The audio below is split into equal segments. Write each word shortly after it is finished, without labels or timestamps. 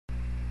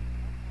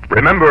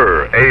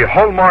Remember, a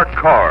Hallmark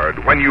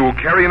card when you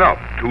carry enough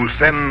to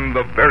send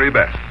the very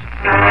best.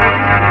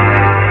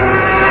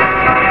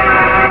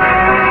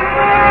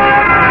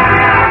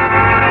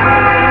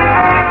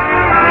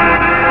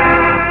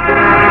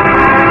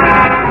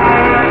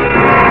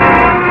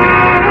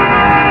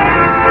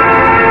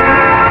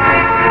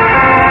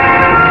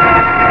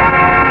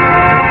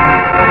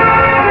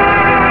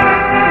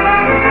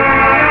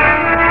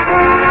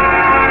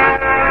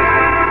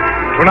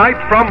 Tonight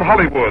from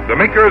Hollywood, the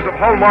makers of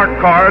Hallmark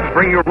cards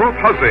bring you Ruth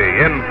Huzzy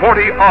in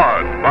 40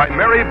 Odds by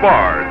Mary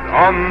Bard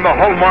on the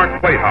Hallmark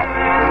Playhouse.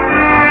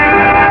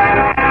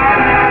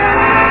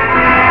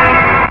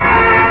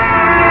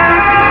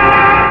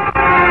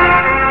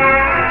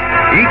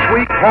 Each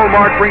week,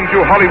 Hallmark brings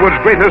you Hollywood's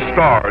greatest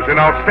stars in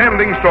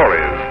outstanding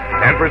stories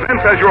and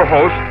presents as your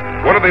host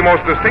one of the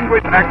most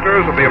distinguished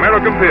actors of the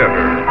American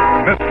theater,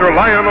 Mr.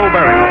 Lionel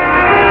Barrymore.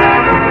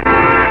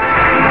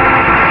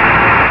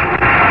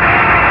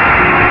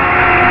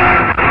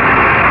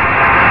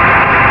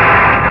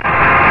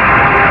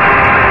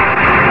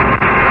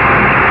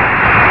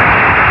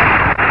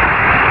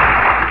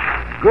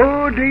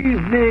 Good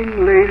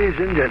evening, ladies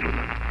and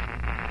gentlemen.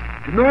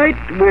 Tonight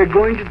we're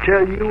going to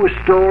tell you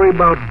a story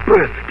about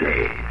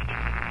birthdays.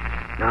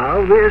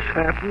 Now, this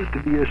happens to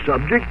be a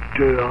subject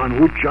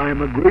on which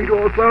I'm a great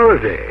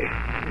authority,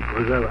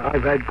 because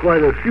I've had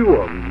quite a few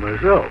of them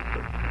myself.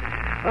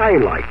 I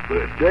like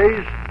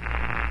birthdays.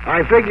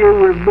 I figure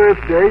with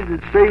birthdays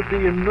it's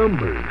safety in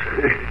numbers.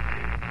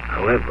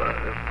 However,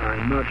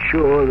 I'm not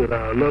sure that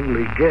our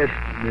lovely guest,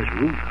 Miss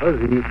Ruth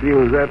Huzzy,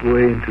 feels that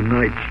way in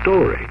tonight's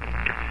story.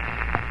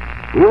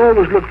 We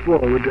always look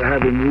forward to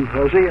having Ruth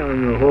Huzzy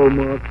on the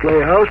Hallmark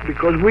Playhouse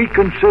because we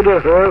consider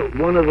her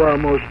one of our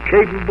most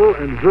capable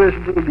and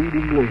versatile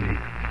leading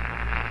ladies.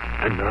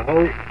 And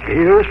now,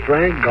 here's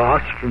Frank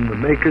Goss from the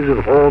makers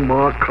of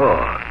Hallmark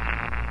cards.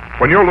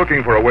 When you're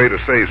looking for a way to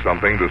say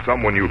something to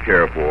someone you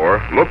care for,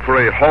 look for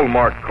a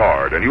Hallmark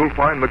card, and you'll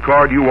find the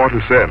card you want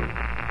to send.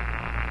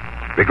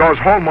 Because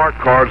Hallmark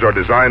cards are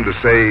designed to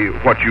say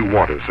what you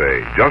want to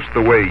say, just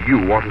the way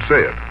you want to say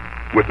it,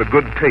 with the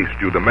good taste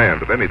you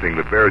demand of anything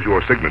that bears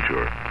your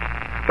signature.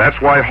 That's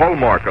why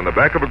Hallmark on the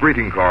back of a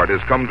greeting card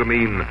has come to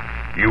mean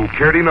you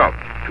cared enough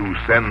to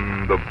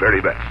send the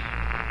very best.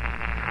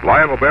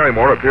 Lionel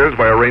Barrymore appears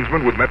by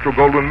arrangement with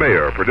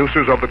Metro-Goldwyn-Mayer,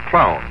 producers of The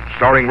Clown,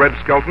 starring Red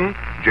Skelton,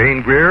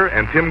 Jane Greer,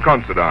 and Tim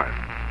Considine.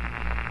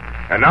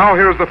 And now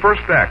here's the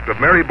first act of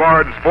Mary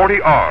Bard's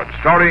 40 Odds,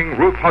 starring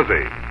Ruth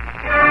Huzzy.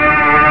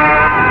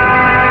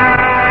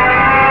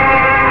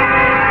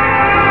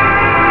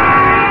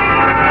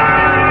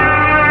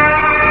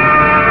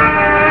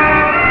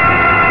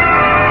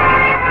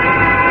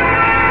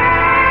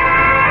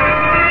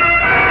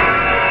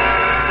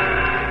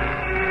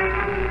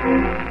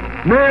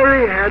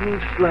 Mary hadn't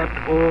slept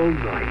all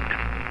night.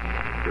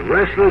 The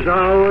restless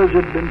hours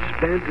had been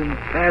spent in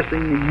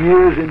passing the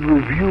years in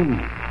review,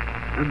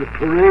 and the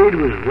parade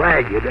was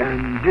ragged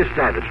and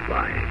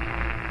dissatisfying.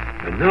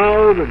 And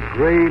now the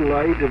gray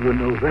light of a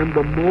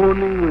November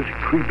morning was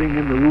creeping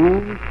in the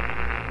room,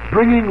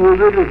 bringing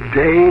with it a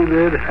day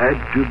that had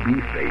to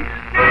be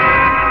faced.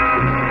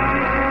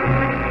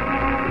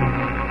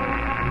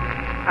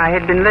 I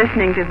had been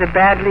listening to the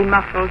badly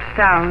muffled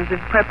sounds of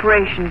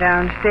preparation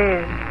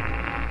downstairs.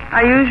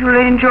 I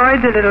usually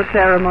enjoyed the little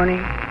ceremony,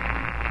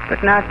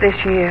 but not this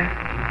year.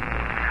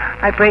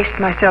 I braced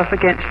myself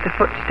against the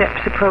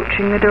footsteps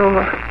approaching the door.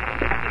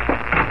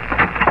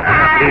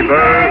 Happy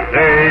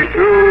birthday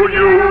to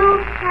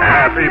you.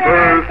 Happy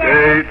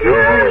birthday to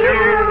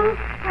you.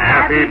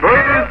 Happy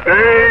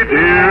birthday,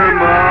 dear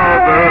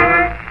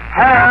mother.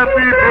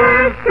 Happy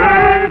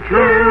birthday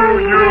to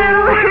you.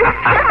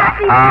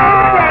 Happy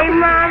birthday,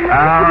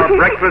 Mama.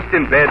 Breakfast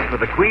in bed for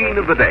the queen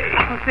of the day.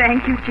 Oh,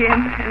 thank you,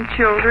 Jim and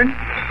children.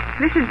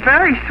 This is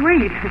very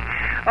sweet.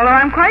 Although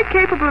I'm quite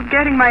capable of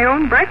getting my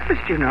own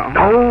breakfast, you know.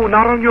 No,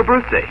 not on your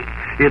birthday.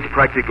 It's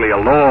practically a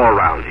law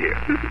around here,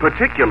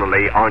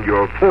 particularly on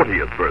your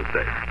 40th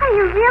birthday. Are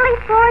you really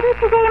 40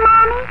 today,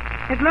 Mommy?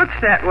 It looks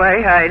that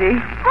way, Heidi.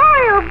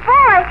 Boy, oh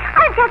boy,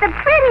 I've got the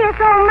prettiest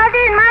old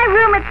mother in my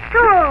room at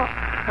school.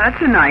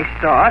 That's a nice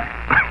thought.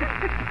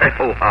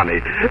 Well,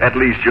 honey, at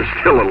least you're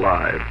still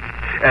alive.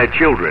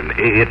 Children,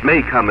 it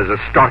may come as a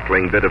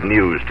startling bit of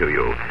news to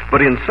you,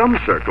 but in some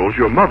circles,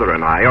 your mother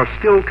and I are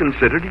still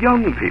considered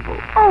young people.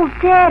 Oh,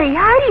 Daddy,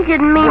 Heidi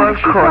didn't mean Well,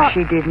 that of course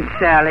she didn't,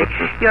 Sally.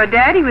 Your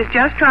daddy was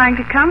just trying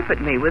to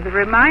comfort me with a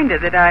reminder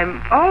that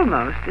I'm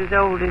almost as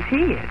old as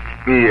he is.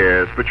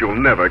 Yes, but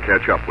you'll never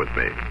catch up with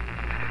me.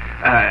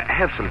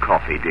 Have some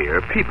coffee,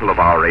 dear. People of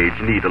our age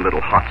need a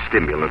little hot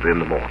stimulant in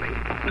the morning.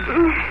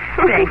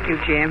 Thank you,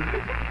 Jim.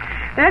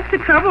 That's the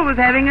trouble with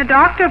having a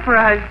doctor for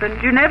a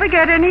husband. You never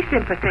get any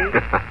sympathy.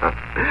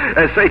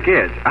 Say,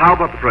 kids, how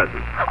about the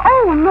presents?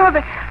 Oh,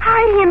 Mother,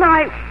 Heidi and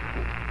I,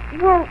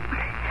 well,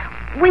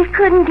 we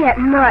couldn't get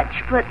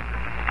much, but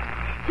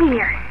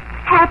here,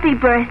 happy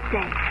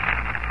birthday.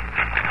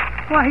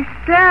 Why,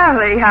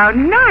 Sally, how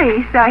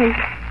nice.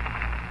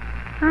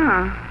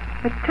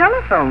 A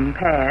telephone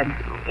pad.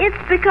 it's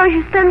because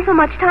you spend so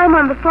much time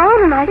on the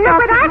phone, and I thought...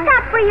 Look what I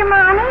got for you,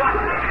 Mommy.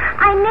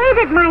 I made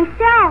it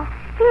myself.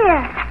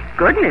 Here.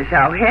 Goodness,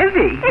 how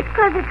heavy. It's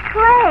because it's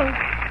clay.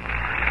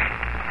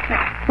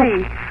 Let's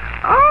see.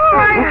 Oh,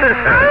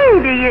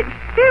 Heidi, it's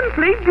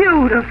simply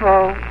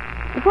beautiful.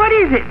 What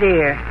is it,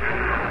 dear?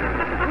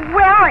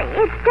 Well,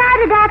 it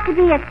started out to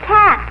be a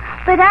cat,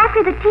 but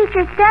after the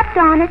teacher stepped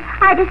on it,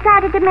 I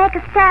decided to make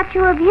a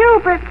statue of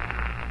you, but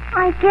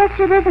I guess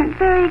it isn't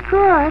very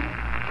good.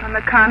 On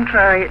the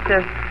contrary, it's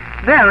a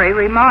very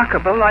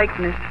remarkable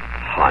likeness.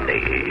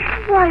 Honey.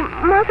 Why,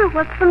 Mother,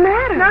 what's the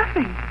matter?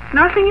 Nothing.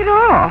 Nothing at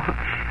all.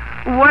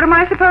 What am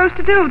I supposed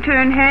to do?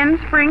 Turn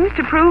handsprings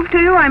to prove to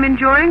you I'm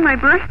enjoying my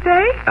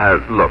birthday?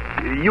 Look,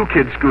 you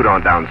kids scoot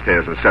on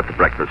downstairs and set the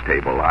breakfast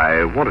table.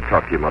 I want to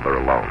talk to your mother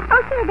alone.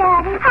 Okay,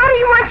 Daddy. How do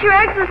you want your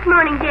eggs this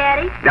morning,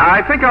 Daddy?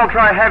 I think I'll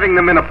try having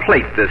them in a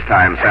plate this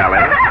time,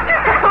 Sally.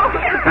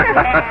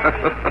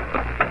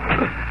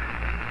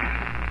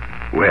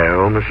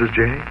 Well, Mrs.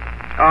 J?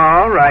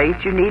 All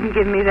right. You needn't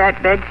give me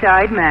that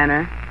bedside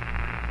manner.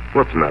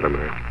 What's the matter,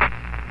 Mary?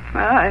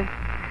 Well,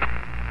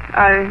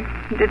 I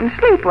didn't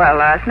sleep well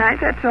last night,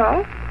 that's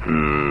all.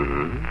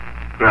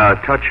 Mm-hmm. A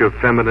touch of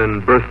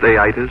feminine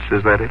birthday-itis,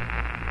 is that it?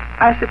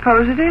 I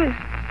suppose it is.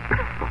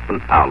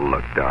 Now,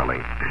 look,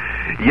 darling.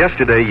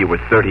 Yesterday you were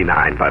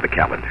 39 by the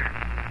calendar.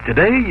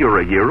 Today you're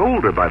a year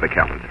older by the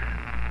calendar.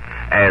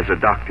 As a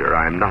doctor,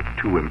 I'm not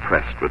too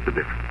impressed with the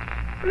difference.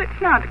 Well,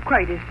 it's not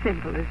quite as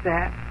simple as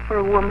that for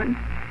a woman.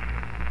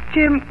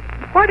 Jim,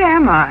 what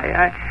am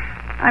I?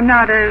 I'm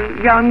not a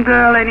young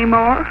girl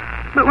anymore.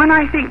 But when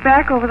I think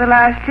back over the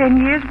last 10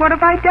 years, what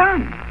have I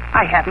done?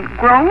 I haven't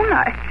grown.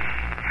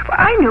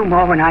 I knew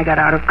more when I got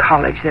out of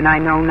college than I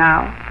know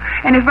now.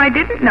 And if I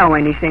didn't know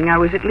anything, I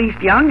was at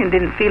least young and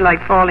didn't feel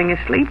like falling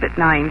asleep at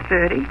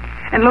 9:30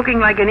 and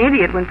looking like an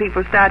idiot when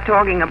people start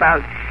talking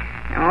about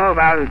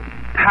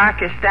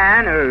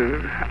Pakistan or...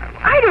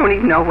 I don't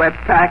even know what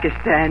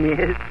Pakistan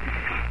is.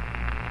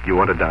 You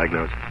want a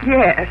diagnosis?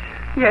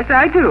 Yes,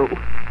 I do.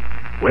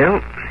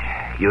 Well,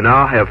 you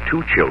now have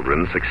 2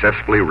 children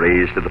successfully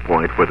raised to the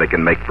point where they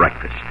can make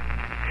breakfast.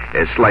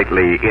 It's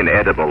slightly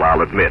inedible,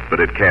 I'll admit, but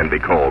it can be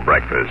called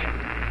breakfast.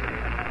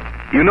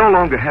 You no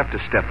longer have to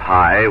step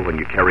high when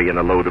you carry in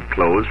a load of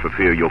clothes for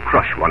fear you'll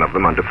crush one of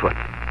them underfoot.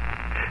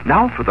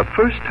 Now, for the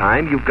first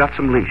time, you've got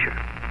some leisure.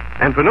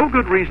 And for no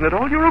good reason at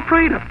all, you're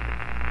afraid of it.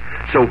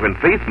 So when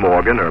Faith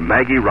Morgan or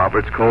Maggie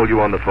Roberts call you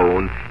on the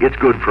phone, it's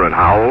good for an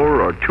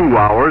hour or 2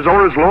 hours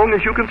or as long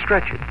as you can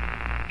stretch it.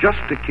 Just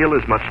to kill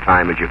as much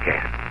time as you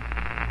can.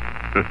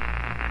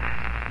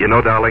 You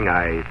know, darling,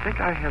 I think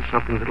I have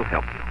something that'll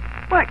help you.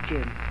 What,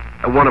 Jim?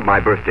 One of my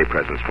birthday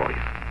presents for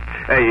you.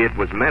 Hey, it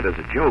was meant as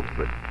a joke,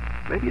 but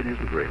maybe it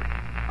isn't really.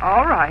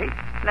 All right.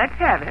 Let's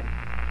have it.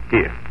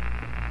 Here.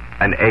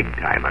 An egg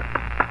timer.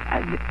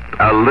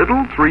 A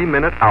little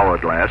 3-minute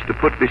hourglass to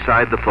put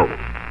beside the phone.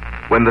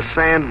 When the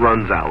sand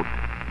runs out,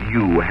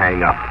 you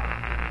hang up.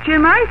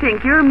 Jim, I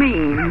think you're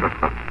mean.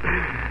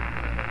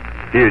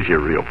 Here's your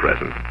real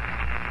present.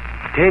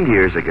 10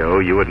 years ago,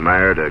 you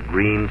admired a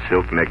green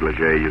silk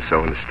negligee you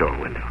saw in the store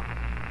window.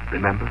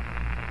 Remember?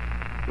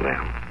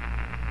 Well,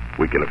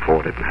 we can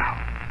afford it now.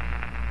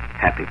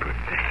 Happy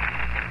birthday.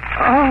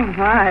 Oh,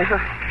 my.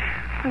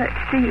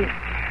 Let's see it.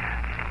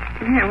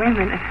 Here, wait a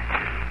minute.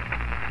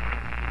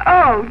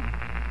 Oh,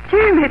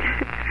 Jim,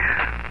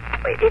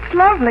 it's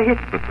lovely.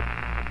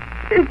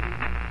 It's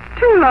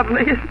too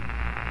lovely.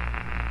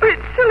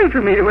 It's silly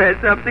for me to wear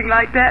something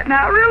like that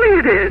now. Really,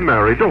 it is.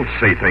 Mary, don't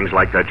say things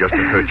like that just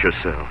to hurt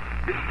yourself.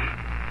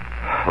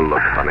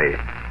 Look, honey,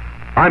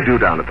 I'm due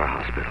down at the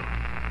hospital.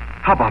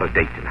 How about a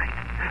date tonight?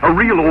 A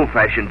real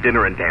old-fashioned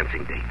dinner and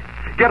dancing date.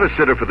 Get a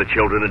sitter for the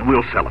children and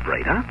we'll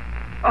celebrate, huh?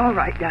 All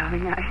right,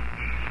 darling.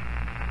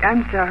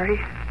 I'm sorry.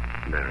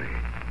 Mary,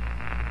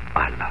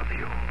 I love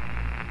you.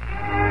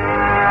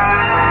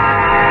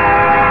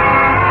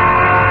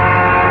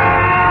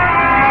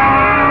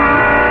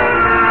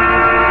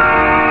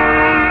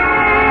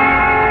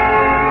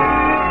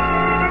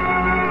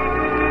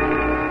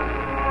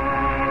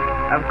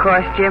 Of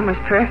course, Jim was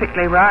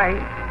perfectly right.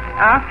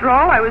 After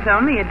all, I was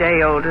only a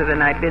day older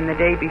than I'd been the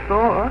day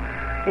before.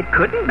 It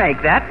couldn't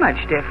make that much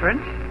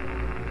difference.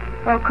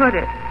 Or could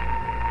it?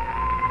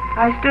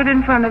 I stood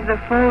in front of the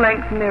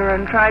full-length mirror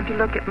and tried to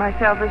look at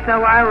myself as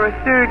though I were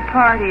a third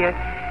party, a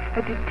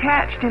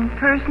detached,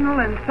 impersonal,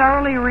 and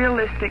thoroughly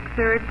realistic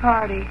third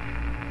party.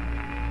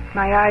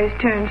 My eyes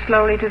turned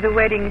slowly to the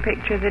wedding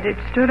picture that had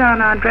stood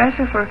on our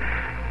dresser for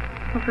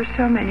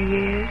so many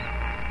years.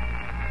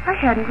 I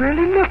hadn't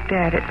really looked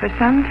at it for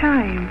some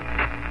time.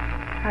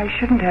 I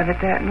shouldn't have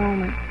at that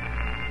moment.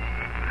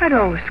 I'd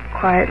always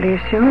quietly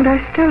assumed I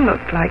still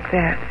looked like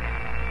that.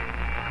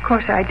 Of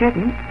course I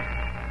didn't.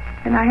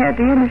 And I had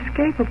the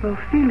inescapable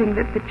feeling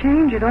that the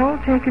change had all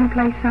taken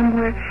place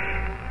somewhere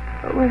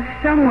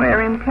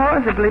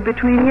implausibly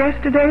between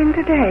yesterday and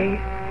today.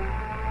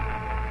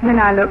 Then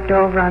I looked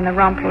over on the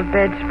rumpled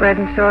bedspread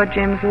and saw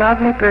Jim's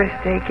lovely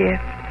birthday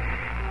gift.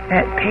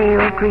 That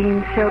pale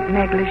green silk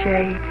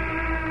negligee.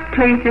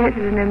 complicated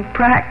and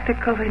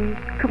impractical and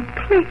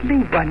completely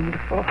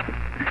wonderful.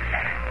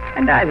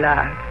 And I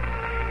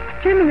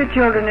laughed. Jim and the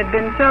children had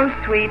been so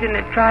sweet and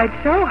had tried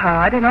so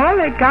hard, and all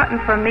they'd gotten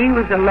from me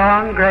was a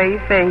long gray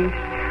face.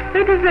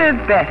 They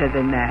deserved better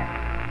than that.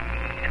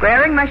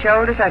 Squaring my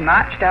shoulders, I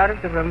marched out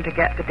of the room to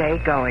get the day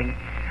going.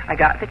 I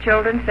got the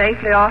children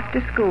safely off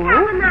to school.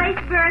 Have a nice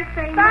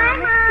birthday, Bye,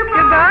 Mom.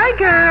 Goodbye,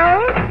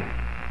 girls.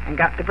 And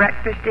got the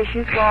breakfast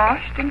dishes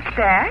washed and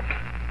stacked,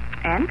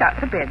 and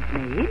got the beds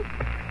made.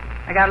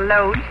 I got a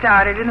load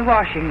started in the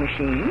washing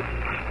machine,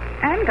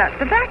 and got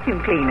the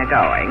vacuum cleaner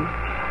going.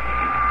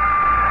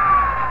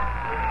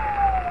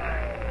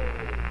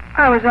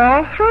 I was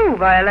all through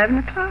by 11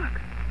 o'clock.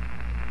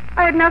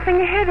 I had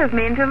nothing ahead of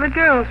me until the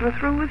girls were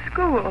through with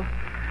school.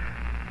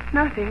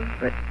 Nothing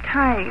but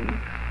time.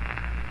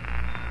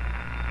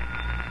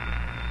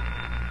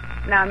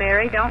 Now,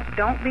 Mary,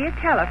 don't be a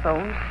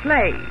telephone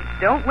slave.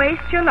 Don't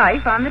waste your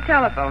life on the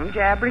telephone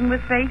jabbering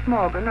with Faith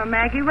Morgan or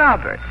Maggie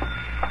Roberts.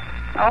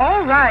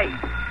 All right.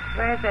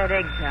 Where's that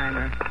egg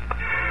timer?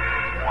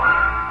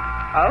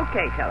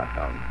 Okay,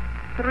 telephone.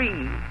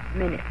 3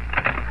 minutes.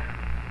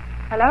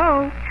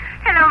 Hello?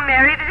 Hello,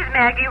 Mary. This is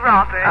Maggie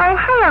Roberts. Oh,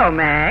 hello,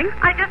 Mag.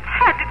 I just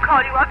had to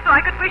call you up so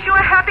I could wish you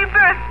a happy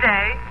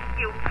birthday.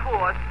 You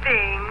poor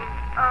thing.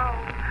 Oh,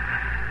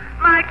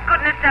 my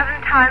goodness,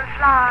 doesn't time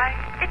fly?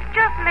 It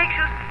just makes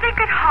you sick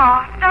at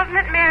heart, doesn't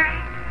it, Mary?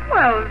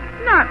 Well,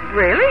 not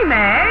really,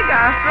 Mag.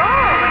 After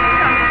all, when you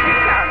come to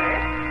think of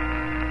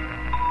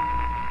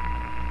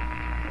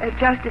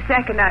it. Just a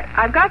second.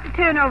 I've got to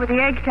turn over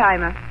the egg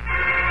timer.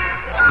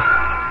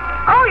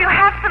 Oh, you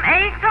have some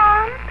eggs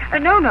on?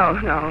 No.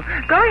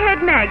 Go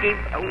ahead, Maggie.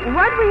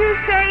 What were you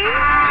saying?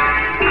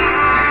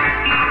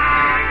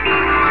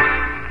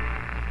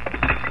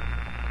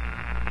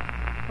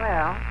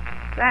 Well,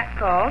 that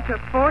call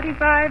took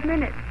 45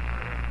 minutes.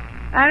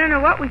 I don't know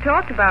what we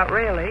talked about,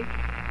 really.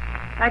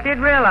 I did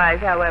realize,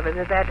 however,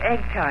 that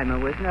egg timer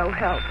was no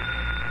help.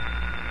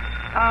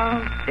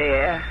 Oh,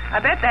 dear. I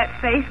bet that's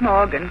Faith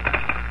Morgan.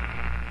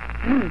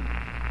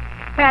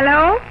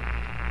 Hello?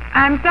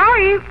 I'm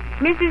sorry,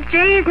 Mrs.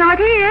 J is not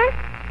here.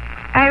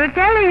 I will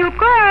tell her you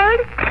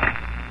called.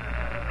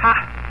 Ha.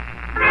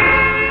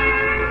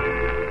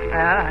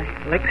 Well, I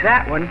licked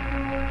that one.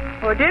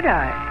 Or did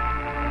I?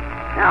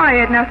 Now I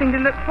had nothing to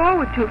look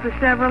forward to for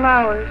several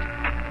hours.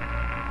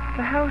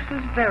 The house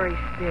was very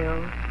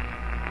still.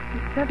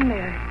 And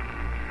suddenly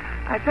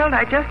I felt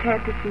I just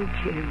had to see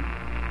Jim.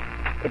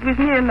 It was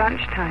near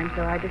lunchtime,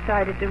 so I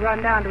decided to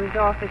run down to his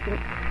office and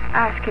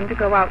ask him to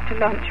go out to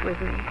lunch with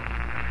me.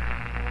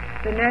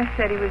 The nurse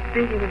said he was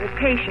busy with a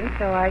patient,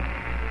 so I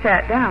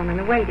sat down in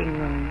the waiting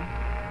room.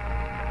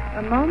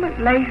 A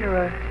moment later,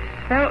 a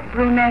svelte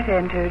brunette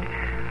entered,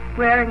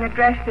 wearing a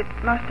dress that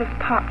must have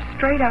popped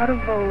straight out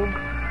of Vogue.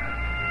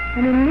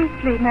 In a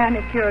neatly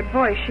manicured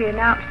voice, she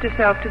announced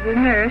herself to the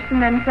nurse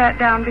and then sat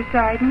down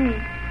beside me.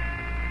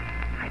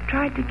 I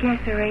tried to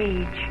guess her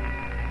age,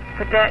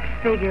 but that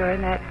figure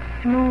and that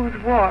smooth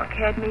walk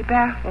had me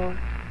baffled.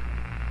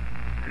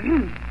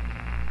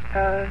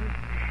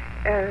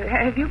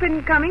 Have you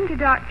been coming to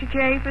Dr.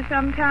 J for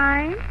some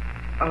time?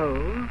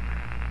 Oh,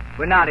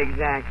 well, not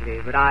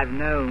exactly, but I've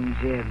known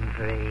Jim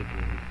for ages.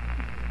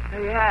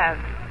 Oh, you have?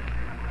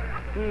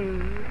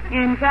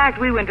 In fact,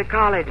 we went to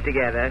college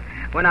together.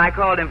 When I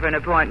called him for an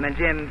appointment,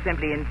 Jim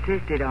simply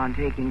insisted on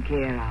taking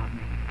care of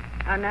me.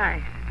 How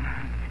nice.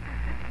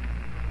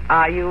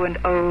 Are you an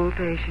old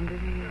patient of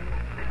his?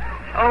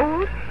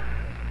 Old?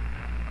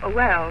 Oh,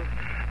 well,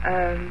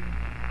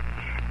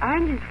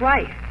 I'm his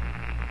wife.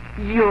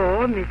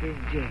 You're Mrs.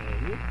 J?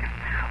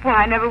 Why,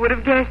 I never would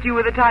have guessed you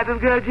were the type of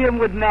girl Jim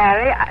would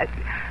marry.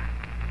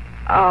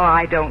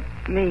 I don't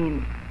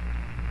mean...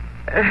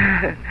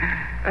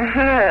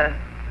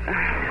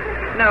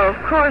 No, of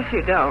course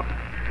you don't.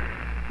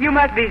 You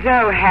must be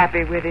so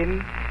happy with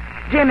him.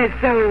 Jim is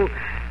so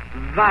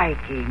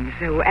Viking,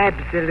 so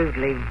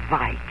absolutely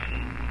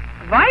Viking.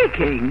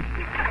 Viking?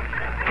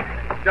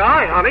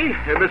 Hi, honey.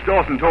 Miss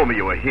Dawson told me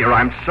you were here.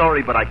 I'm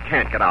sorry, but I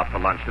can't get out for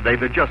lunch today.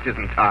 There just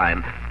isn't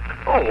time.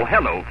 Oh,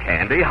 hello,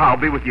 Candy. I'll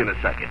be with you in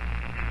a second.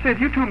 Sid,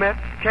 you two met?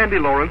 Candy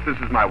Lawrence, this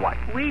is my wife.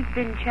 We've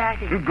been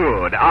chatting.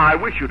 Good. I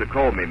wish you'd have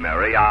called me,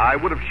 Mary. I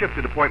would have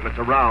shifted appointments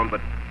around,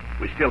 but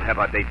we still have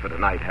our date for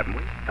tonight, haven't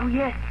we? Oh,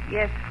 yes,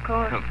 of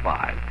course.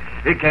 Fine.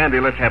 Hey, Candy,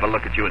 let's have a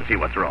look at you and see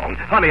what's wrong.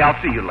 Honey, I'll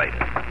see you later.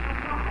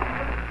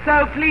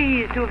 So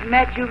pleased to have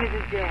met you,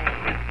 Mrs. J.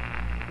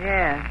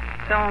 Yeah,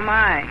 so am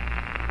I.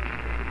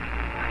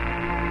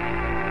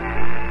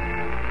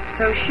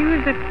 So she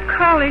was a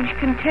college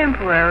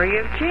contemporary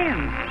of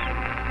Jim's.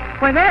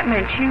 Why, that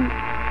meant she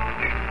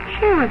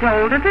was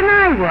older than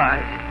I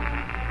was.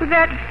 With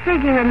that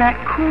figure and that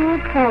cool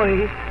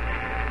poise.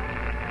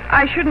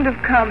 I shouldn't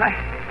have come.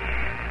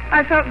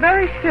 I felt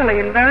very silly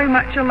and very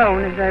much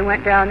alone as I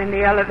went down in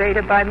the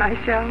elevator by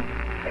myself.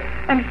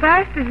 And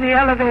fast as the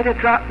elevator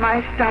dropped,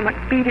 my stomach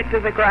beat it to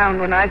the ground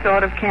when I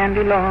thought of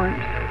Candy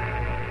Lawrence.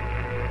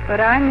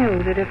 But I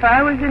knew that if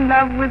I was in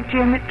love with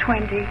Jim at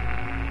 20,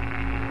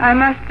 I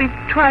must be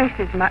twice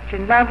as much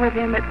in love with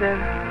him at the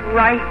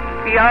ripe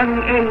young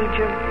age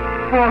of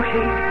 40.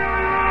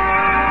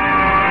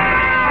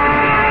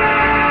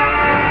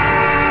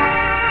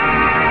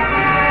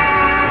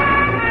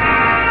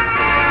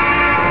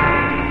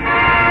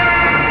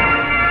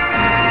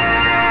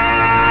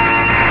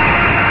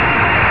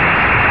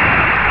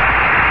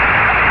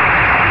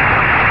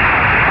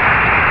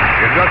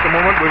 In just a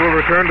moment, we will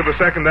return to the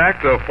second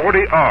act of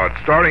 40 Odd,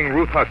 starring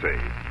Ruth Hussey.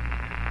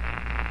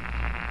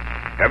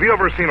 Have you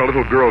ever seen a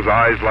little girl's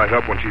eyes light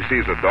up when she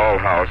sees a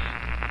dollhouse?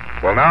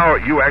 Well, now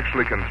you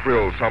actually can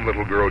thrill some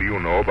little girl you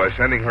know by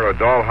sending her a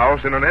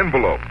dollhouse in an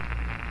envelope.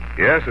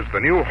 Yes, it's the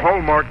new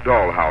Hallmark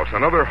dollhouse,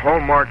 another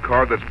Hallmark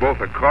card that's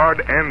both a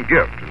card and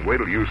gift, and wait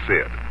till you see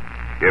it.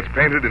 It's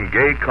painted in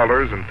gay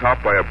colors and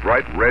topped by a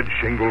bright red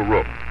shingle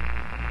roof.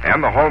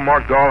 And the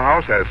Hallmark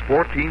dollhouse has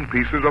 14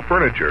 pieces of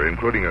furniture,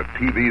 including a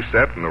TV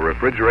set and a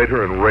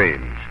refrigerator and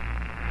range.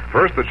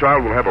 First, the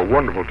child will have a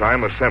wonderful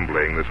time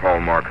assembling this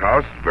Hallmark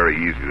house. Very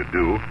easy to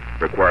do.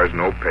 Requires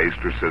no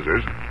paste or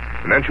scissors.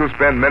 And then she'll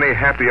spend many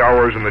happy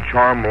hours in the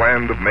charmed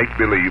land of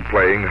make-believe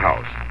playing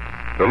house.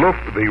 The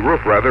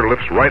roof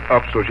lifts right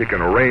up so she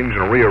can arrange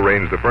and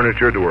rearrange the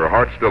furniture to her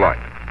heart's delight.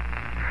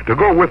 To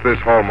go with this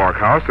Hallmark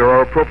house, there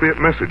are appropriate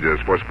messages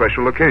for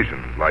special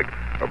occasions, like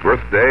a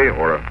birthday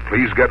or a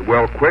please get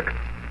well quick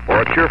or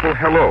a cheerful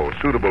hello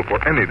suitable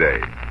for any day.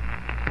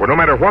 For no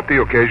matter what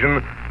the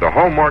occasion, the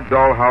Hallmark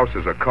dollhouse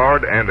is a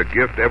card and a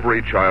gift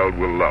every child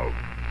will love.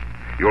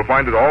 You'll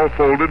find it all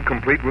folded,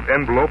 complete with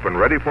envelope and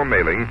ready for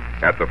mailing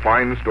at the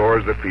fine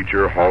stores that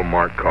feature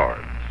Hallmark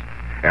cards.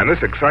 And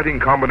this exciting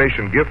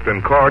combination gift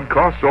and card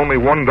costs only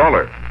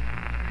 $1.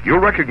 You'll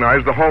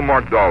recognize the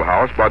Hallmark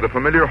dollhouse by the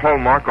familiar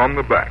hallmark on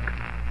the back,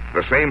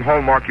 the same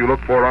hallmark you look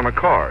for on a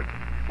card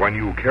when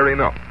you carry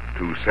enough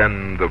to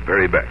send the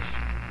very best.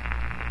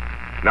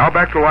 Now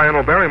back to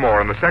Lionel Barrymore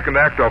in the second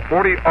act of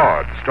 40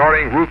 Odd,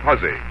 starring Ruth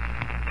Hussey.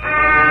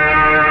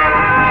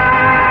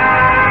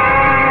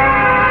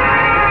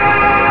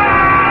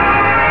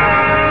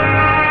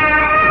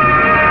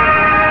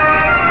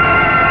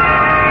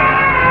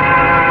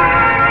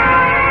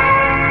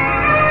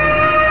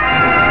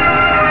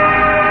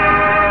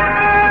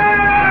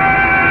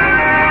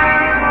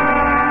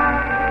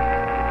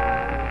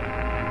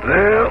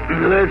 Well,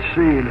 let's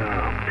see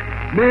now.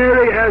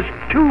 Mary has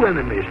two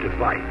enemies to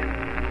fight.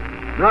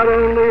 Not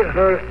only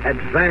her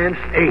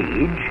advanced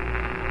age,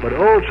 but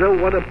also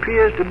what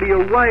appears to be a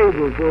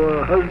rival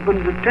for her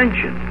husband's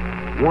attention,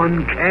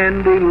 one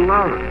Candy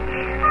Lawrence.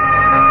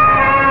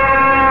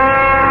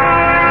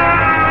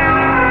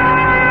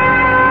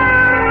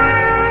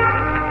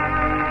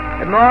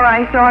 The more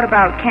I thought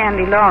about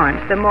Candy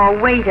Lawrence, the more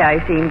weight I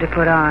seemed to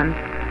put on.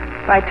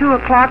 By 2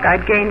 o'clock,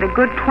 I'd gained a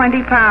good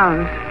 20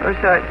 pounds, or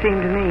so it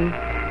seemed to me.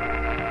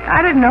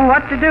 I didn't know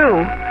what to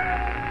do.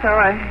 So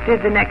I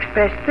did the next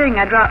best thing.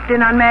 I dropped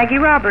in on Maggie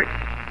Roberts.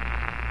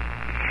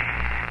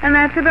 And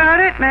that's about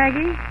it,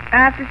 Maggie.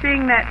 After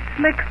seeing that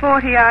slick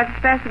 40-odd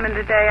specimen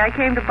today, I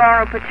came to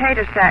borrow a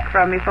potato sack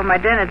from you for my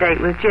dinner date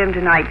with Jim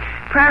tonight.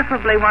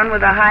 Preferably one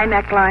with a high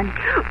neckline.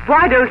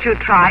 Why don't you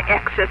try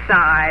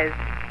exercise?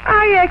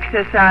 I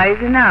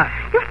exercise enough.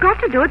 You've got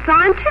to do it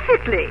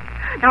scientifically.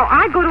 Now,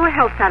 I go to a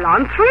health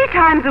salon 3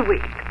 times a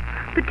week,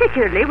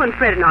 particularly when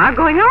Fred and I are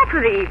going out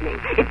for the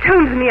evening. It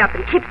tones me up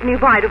and keeps me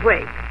wide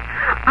awake.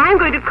 I'm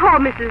going to call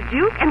Mrs.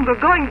 Duke, and we're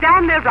going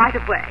down there right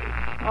away.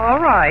 All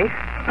right.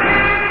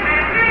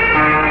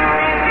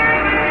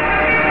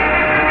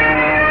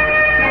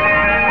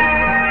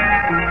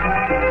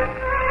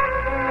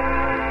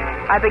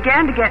 I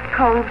began to get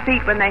cold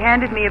feet when they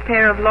handed me a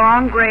pair of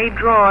long gray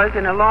drawers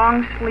and a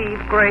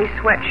long-sleeved gray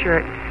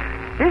sweatshirt.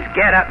 This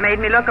get-up made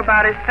me look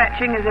about as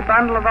fetching as a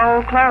bundle of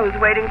old clothes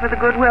waiting for the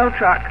Goodwill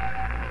truck.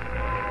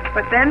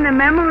 But then the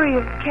memory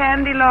of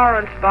Candy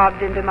Lawrence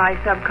bobbed into my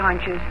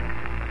subconscious.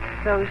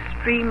 Those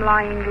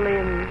streamlined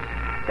limbs,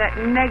 that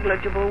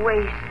negligible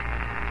waist.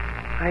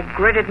 I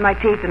gritted my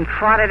teeth and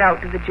trotted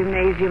out to the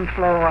gymnasium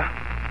floor.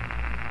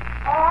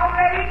 All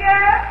ready,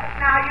 girls?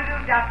 Now you do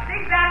just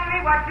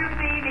exactly what you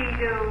see me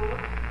do.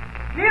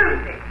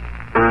 Music.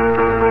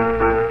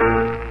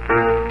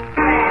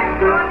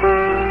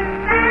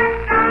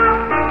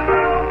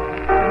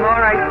 The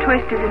more I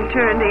twisted and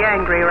turned, the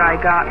angrier I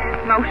got,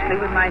 mostly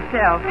with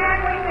myself.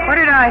 What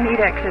did I need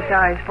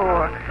exercise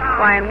for?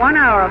 Why, in 1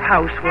 hour of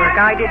housework,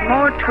 I did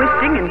more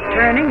twisting and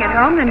turning at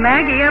home than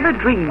Maggie ever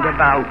dreamed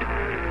about.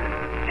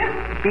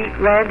 Beet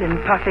red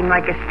and puffing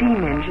like a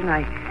steam engine,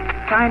 I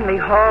finally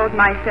hauled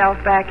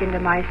myself back into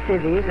my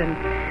civvies and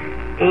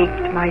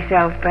ached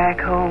myself back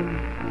home.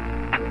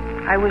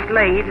 I was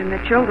late, and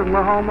the children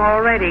were home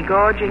already,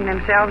 gorging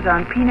themselves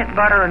on peanut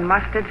butter and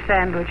mustard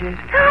sandwiches.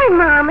 Hi,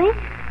 Mommy.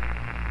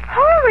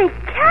 Holy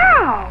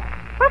cow!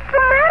 What's the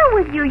matter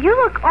with you? You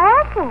look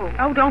awful.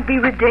 Oh, don't be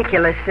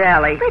ridiculous,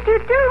 Sally. But you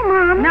do,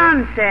 Mommy.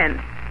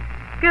 Nonsense.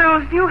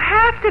 Girls, you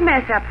have to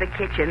mess up the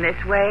kitchen this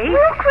way.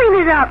 We'll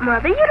clean it up,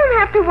 Mother. You don't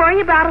have to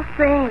worry about a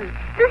thing.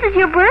 This is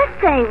your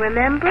birthday,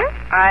 remember?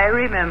 I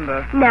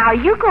remember. Now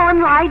you go and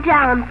lie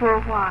down for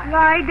a while.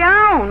 Lie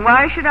down?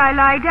 Why should I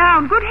lie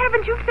down? Good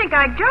heavens, you think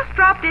I just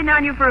dropped in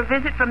on you for a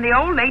visit from the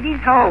old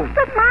lady's home.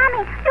 But,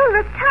 Mommy, you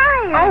look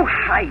tired. Oh,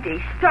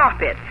 Heidi,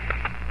 stop it.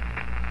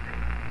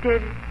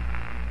 Did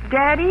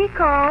Daddy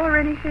call or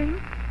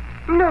anything?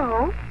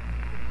 No.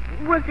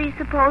 Was he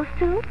supposed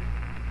to?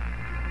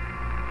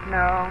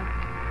 No.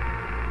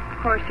 Of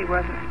course he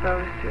wasn't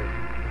supposed to.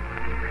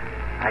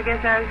 I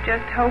guess I was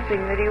just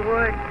hoping that he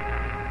would.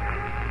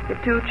 The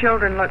two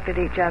children looked at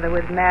each other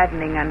with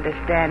maddening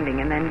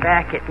understanding and then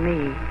back at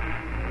me.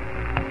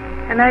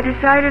 And I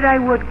decided I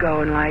would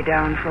go and lie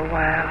down for a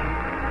while.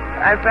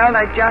 I felt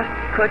I just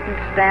couldn't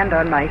stand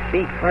on my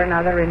feet for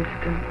another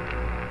instant.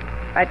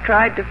 I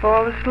tried to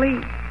fall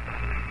asleep.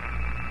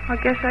 I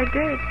guess I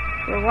did.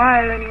 For a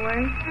while,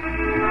 anyway.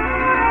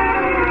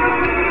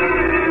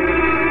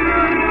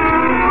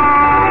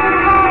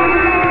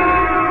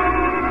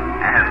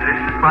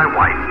 My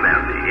wife,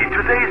 Mary.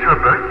 Today's her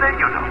birthday,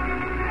 you know.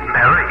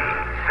 Mary,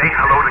 say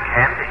hello to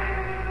Candy.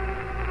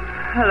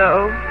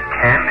 Hello.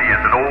 Candy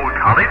is an old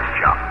college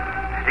chum.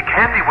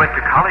 Candy went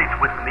to college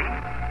with me.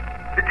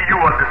 Do you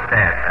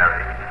understand, Mary?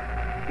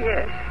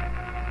 Yes.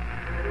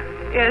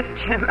 Yes,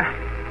 Jim.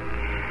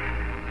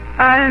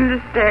 I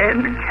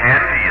understand.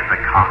 Candy is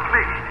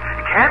accomplished.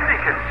 Candy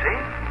can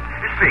sing.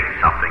 Sing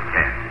something,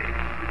 Candy.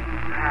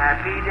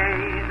 Happy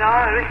days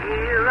are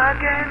here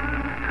again.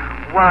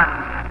 1,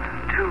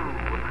 2,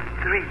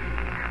 3,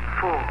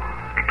 4.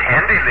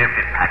 Candy lived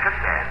in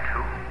Pakistan,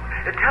 too.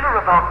 Tell her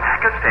about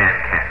Pakistan,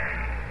 Candy.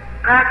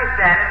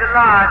 Pakistan is a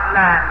large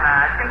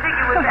landmass,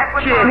 contiguous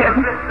equatorial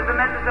drifts of the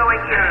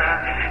Mesozoic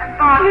era, and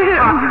sparsely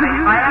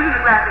populated by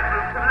ethnographic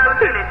groups of low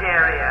tillage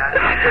area.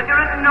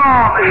 There is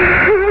enormous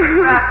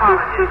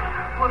graphologists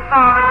who have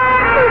found...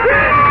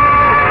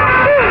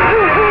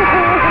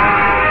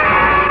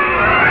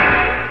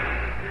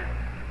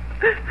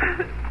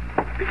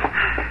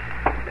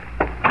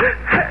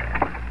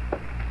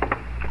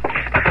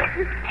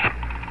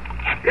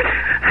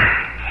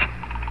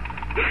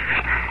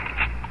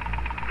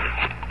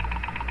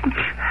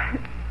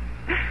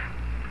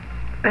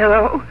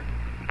 Hello?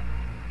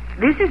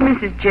 This is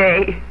Mrs.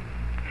 J.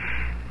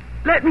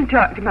 Let me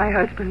talk to my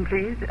husband,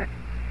 please.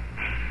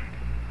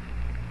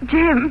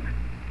 Jim,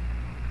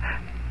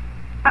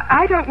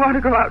 I don't want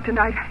to go out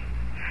tonight.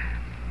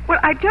 Well,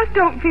 I just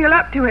don't feel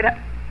up to it.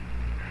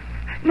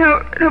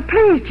 No,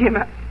 please, Jim.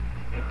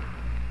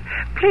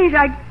 Please,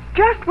 I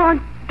just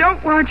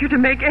don't want you to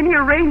make any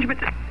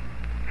arrangements.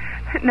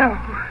 No.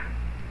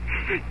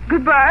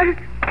 Goodbye.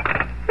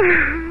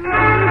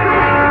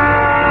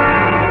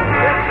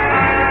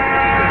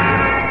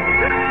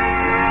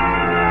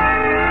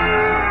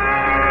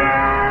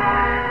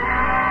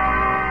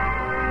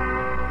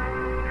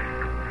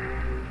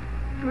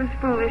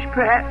 Foolish,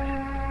 perhaps,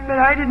 but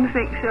I didn't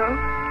think so.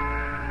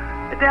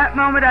 At that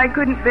moment, I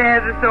couldn't bear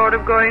the thought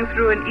of going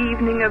through an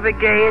evening of a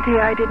gaiety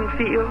I didn't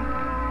feel.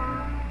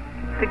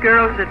 The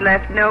girls had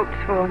left notes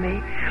for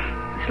me,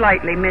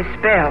 slightly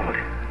misspelled,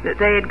 that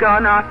they had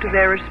gone off to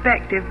their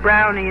respective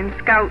Brownie and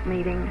Scout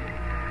meetings.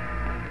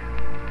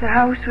 The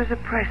house was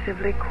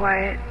oppressively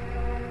quiet,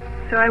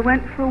 so I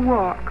went for a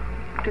walk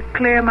to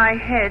clear my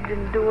head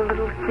and do a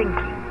little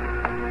thinking.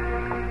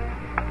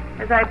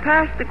 As I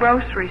passed the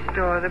grocery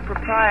store, the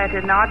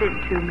proprietor nodded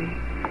to me.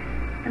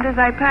 And as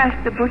I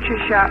passed the butcher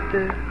shop,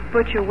 the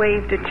butcher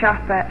waved a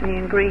chop at me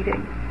in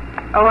greeting.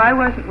 Oh, I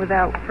wasn't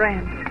without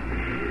friends.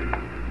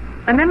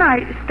 And then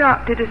I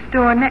stopped at a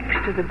store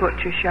next to the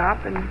butcher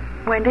shop and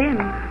went in.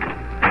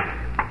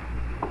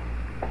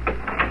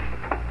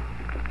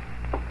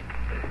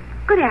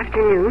 Good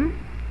afternoon.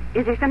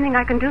 Is there something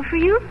I can do for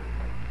you?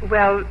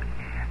 Well,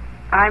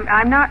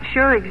 I'm not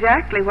sure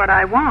exactly what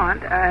I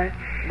want.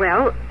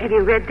 Well, have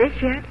you read this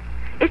yet?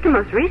 It's the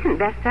most recent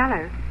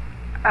bestseller.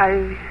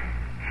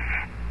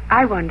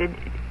 I wondered,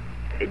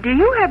 do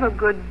you have a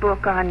good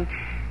book on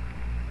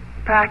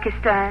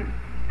Pakistan?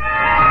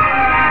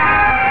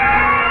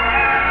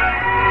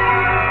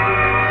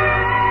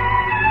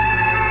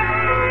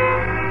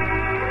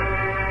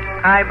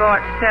 I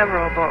bought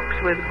several books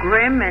with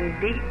grim and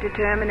deep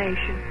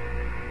determination.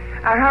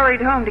 I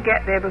hurried home to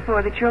get there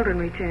before the children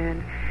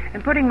returned.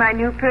 And putting my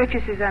new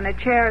purchases on a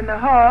chair in the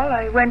hall,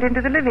 I went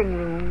into the living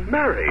room.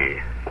 Mary.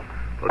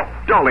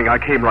 Darling, I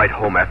came right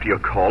home after your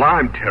call.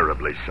 I'm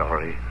terribly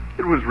sorry.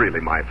 It was really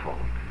my fault.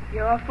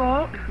 Your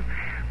fault?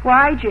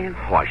 Why, Jim?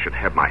 Oh, I should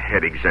have my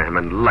head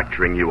examined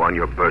lecturing you on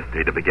your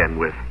birthday to begin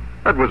with.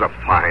 That was a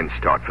fine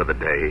start for the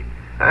day.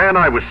 And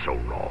I was so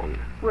wrong.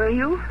 Were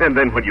you? And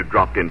then when you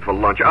dropped in for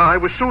lunch, I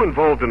was so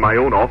involved in my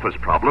own office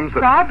problems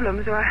that...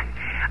 Problems? Why,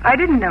 I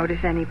didn't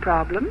notice any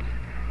problems.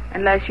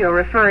 Unless you're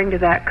referring to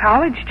that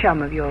college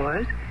chum of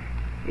yours.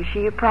 Is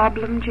she a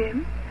problem,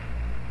 Jim?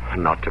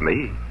 Not to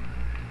me.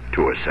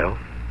 To herself.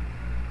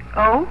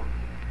 Oh?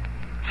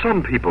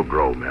 Some people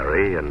grow,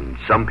 Mary, and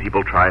some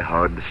people try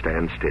hard to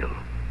stand still.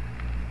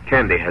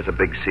 Candy has a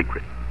big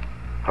secret.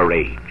 Her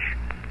age.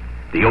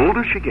 The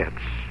older she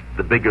gets,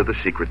 the bigger the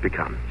secret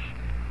becomes.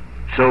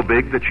 So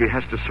big that she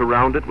has to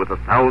surround it with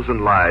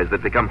 1,000 lies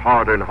that become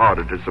harder and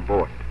harder to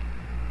support.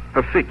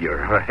 Her figure,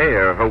 her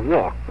hair, her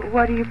walk.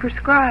 What do you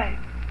prescribe?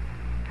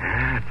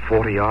 At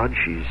 40-odd,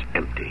 she's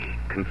empty,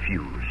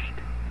 confused,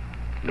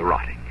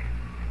 neurotic,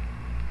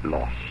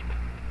 lost.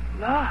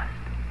 Lost?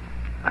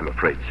 I'm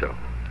afraid so.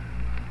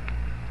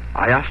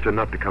 I asked her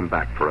not to come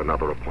back for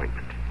another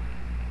appointment.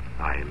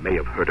 I may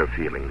have hurt her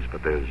feelings,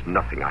 but there's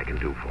nothing I can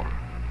do for her.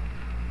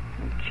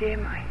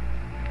 Jim,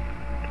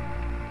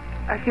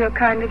 I feel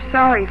kind of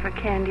sorry for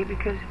Candy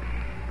because,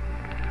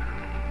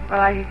 well,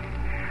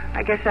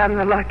 I guess I'm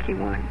the lucky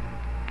one.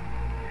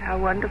 How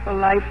wonderful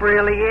life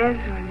really is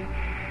when you...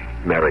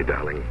 Mary,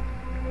 darling,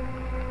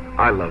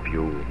 I love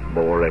you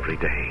more every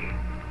day.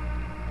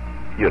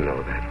 You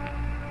know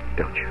that,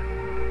 don't you?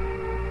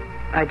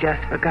 I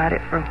just forgot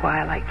it for a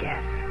while, I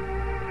guess.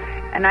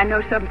 And I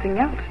know something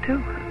else, too.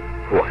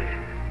 What?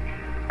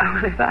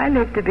 Oh, if I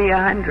live to be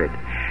 100,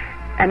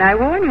 and I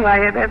warn you, I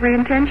have every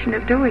intention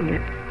of doing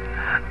it,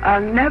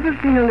 I'll never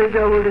feel as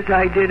old as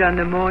I did on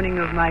the morning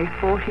of my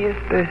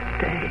 40th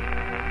birthday.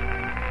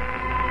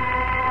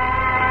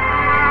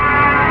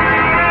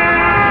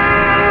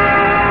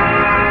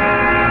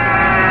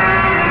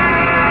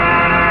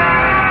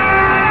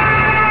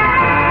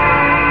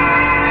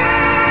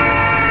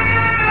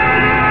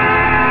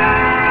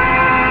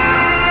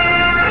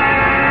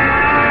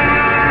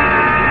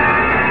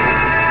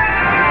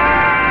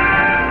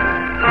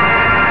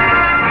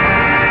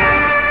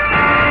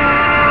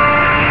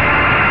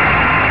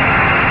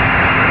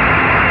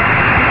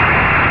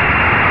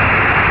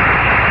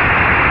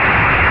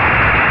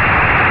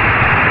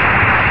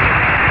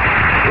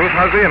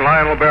 And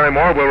Lionel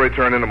Barrymore will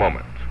return in a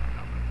moment.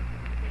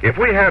 If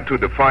we had to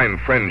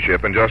define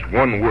friendship in just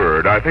one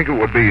word, I think it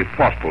would be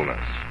thoughtfulness.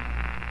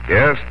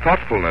 Yes,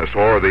 thoughtfulness,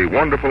 or the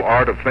wonderful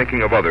art of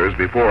thinking of others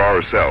before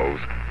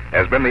ourselves,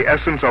 has been the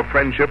essence of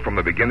friendship from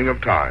the beginning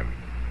of time.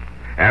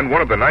 And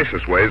one of the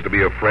nicest ways to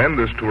be a friend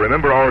is to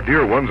remember our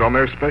dear ones on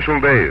their special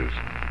days,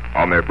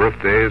 on their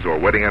birthdays or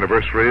wedding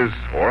anniversaries,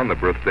 or on the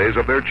birthdays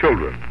of their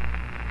children.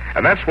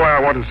 And that's why I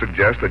want to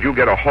suggest that you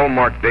get a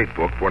Hallmark date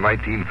book for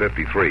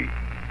 1953.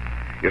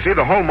 You see,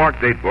 the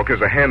Hallmark date book is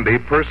a handy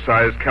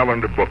purse-sized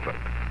calendar booklet.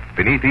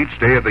 Beneath each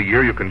day of the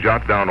year, you can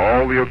jot down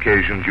all the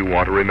occasions you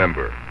want to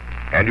remember.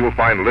 And you'll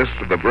find lists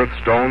of the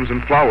birthstones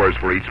and flowers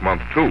for each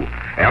month, too,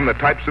 and the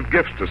types of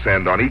gifts to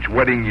send on each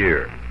wedding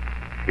year.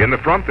 In the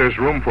front, there's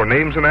room for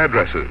names and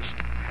addresses.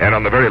 And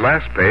on the very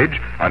last page,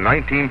 a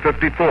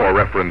 1954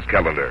 reference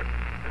calendar.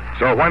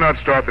 So why not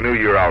start the new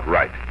year out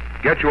right?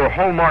 Get your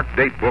Hallmark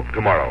date book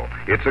tomorrow.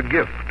 It's a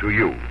gift to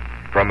you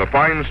from the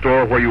fine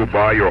store where you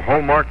buy your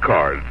Hallmark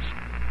cards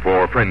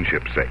for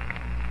friendship's sake.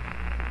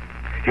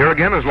 Here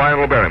again is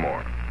Lionel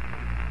Barrymore.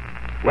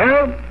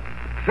 Well,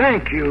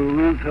 thank you,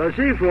 Ruth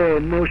Hussey, for a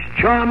most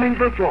charming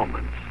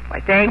performance. Why,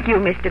 thank you,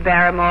 Mr.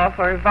 Barrymore,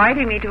 for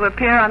inviting me to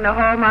appear on the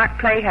Hallmark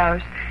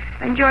Playhouse.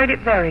 I enjoyed it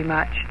very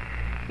much.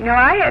 You know,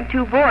 I have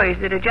 2 boys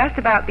that are just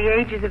about the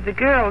ages of the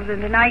girls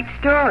in tonight's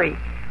story.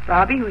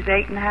 Robbie, who's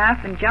 8 and a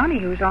half, and Johnny,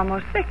 who's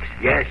almost 6.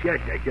 Yes.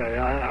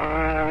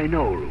 I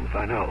know, Ruth,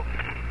 I know.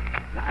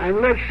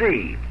 And let's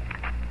see.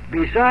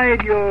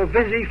 Beside your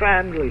busy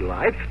family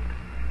life,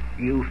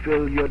 you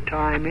fill your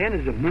time in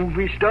as a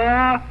movie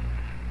star,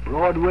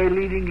 Broadway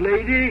leading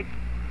lady,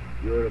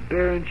 your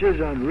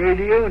appearances on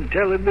radio and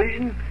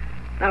television.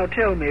 Now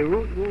tell me,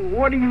 Ruth,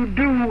 what do you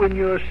do in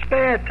your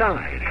spare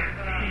time?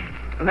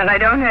 Well, I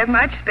don't have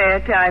much spare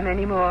time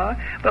anymore,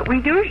 but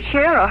we do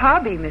share a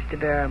hobby, Mr.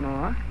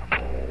 Barrymore.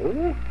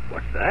 Oh,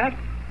 what's that?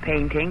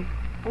 Painting.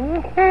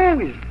 Oh,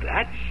 is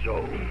that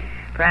so?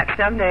 Perhaps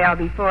someday I'll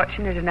be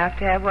fortunate enough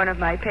to have one of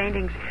my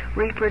paintings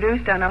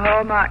reproduced on a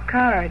Hallmark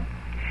card.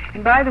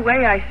 And by the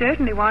way, I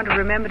certainly want to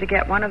remember to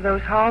get one of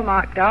those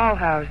Hallmark doll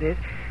houses.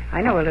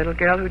 I know a little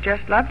girl who'd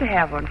just love to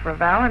have one for a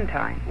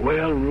Valentine.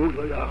 Well,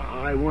 Ruth,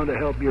 I want to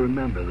help you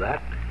remember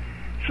that.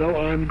 So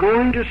I'm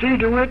going to see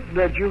to it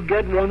that you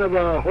get one of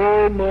our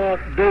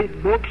Hallmark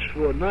date books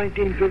for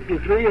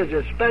 1953 as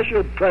a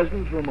special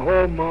present from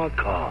Hallmark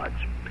Cards.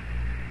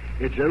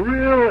 It's a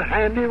real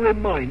handy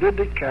reminder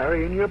to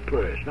carry in your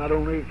purse, not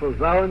only for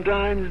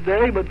Valentine's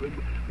Day, but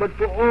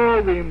for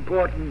all the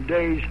important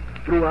days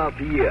throughout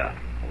the year.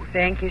 Oh,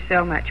 thank you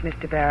so much,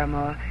 Mr.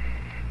 Barrymore.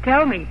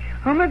 Tell me,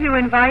 whom have you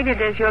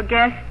invited as your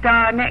guest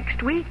star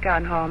next week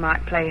on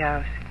Hallmark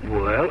Playhouse?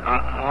 Well,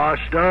 our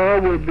star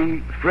will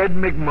be Fred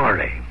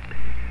McMurray.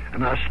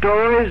 And our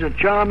story is a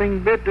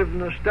charming bit of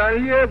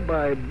nostalgia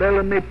by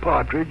Bellamy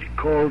Partridge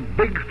called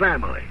Big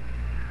Family.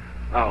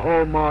 Our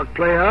Hallmark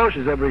Playhouse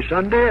is every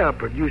Sunday. Our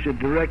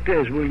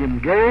producer-director is William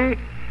Gay.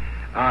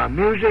 Our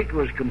music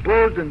was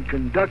composed and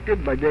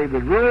conducted by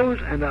David Rose,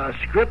 and our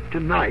script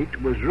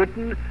tonight was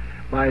written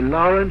by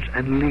Lawrence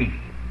and Lee.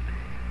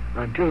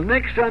 Until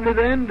next Sunday,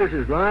 then, this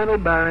is Lionel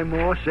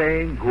Barrymore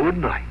saying good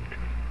night.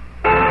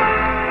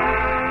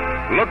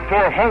 Look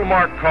for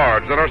Hallmark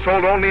cards that are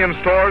sold only in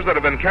stores that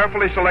have been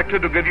carefully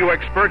selected to give you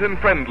expert and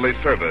friendly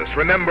service.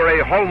 Remember,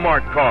 a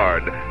Hallmark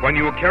card when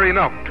you care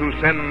enough to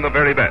send the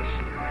very best.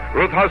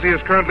 Ruth Huzzy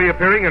is currently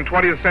appearing in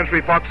 20th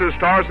Century Fox's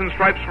Stars and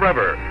Stripes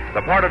Forever.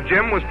 The part of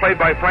Jim was played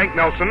by Frank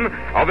Nelson.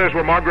 Others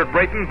were Margaret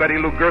Brayton,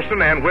 Betty Lou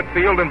Gerson, Ann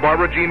Whitfield, and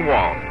Barbara Jean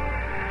Wong.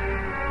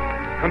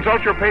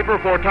 Consult your paper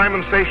for time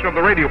and station of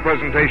the radio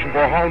presentation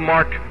for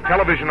Hallmark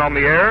Television on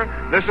the Air.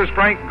 This is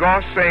Frank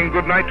Goss saying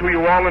good night to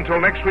you all until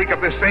next week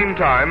at this same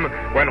time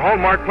when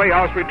Hallmark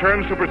Playhouse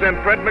returns to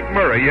present Fred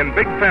McMurray in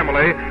Big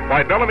Family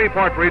by Bellamy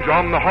Partridge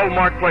on the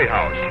Hallmark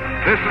Playhouse.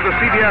 This is the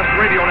CBS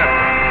Radio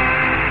Network.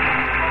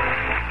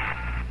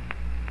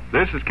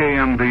 This is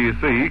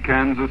KMBC,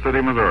 Kansas City,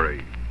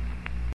 Missouri.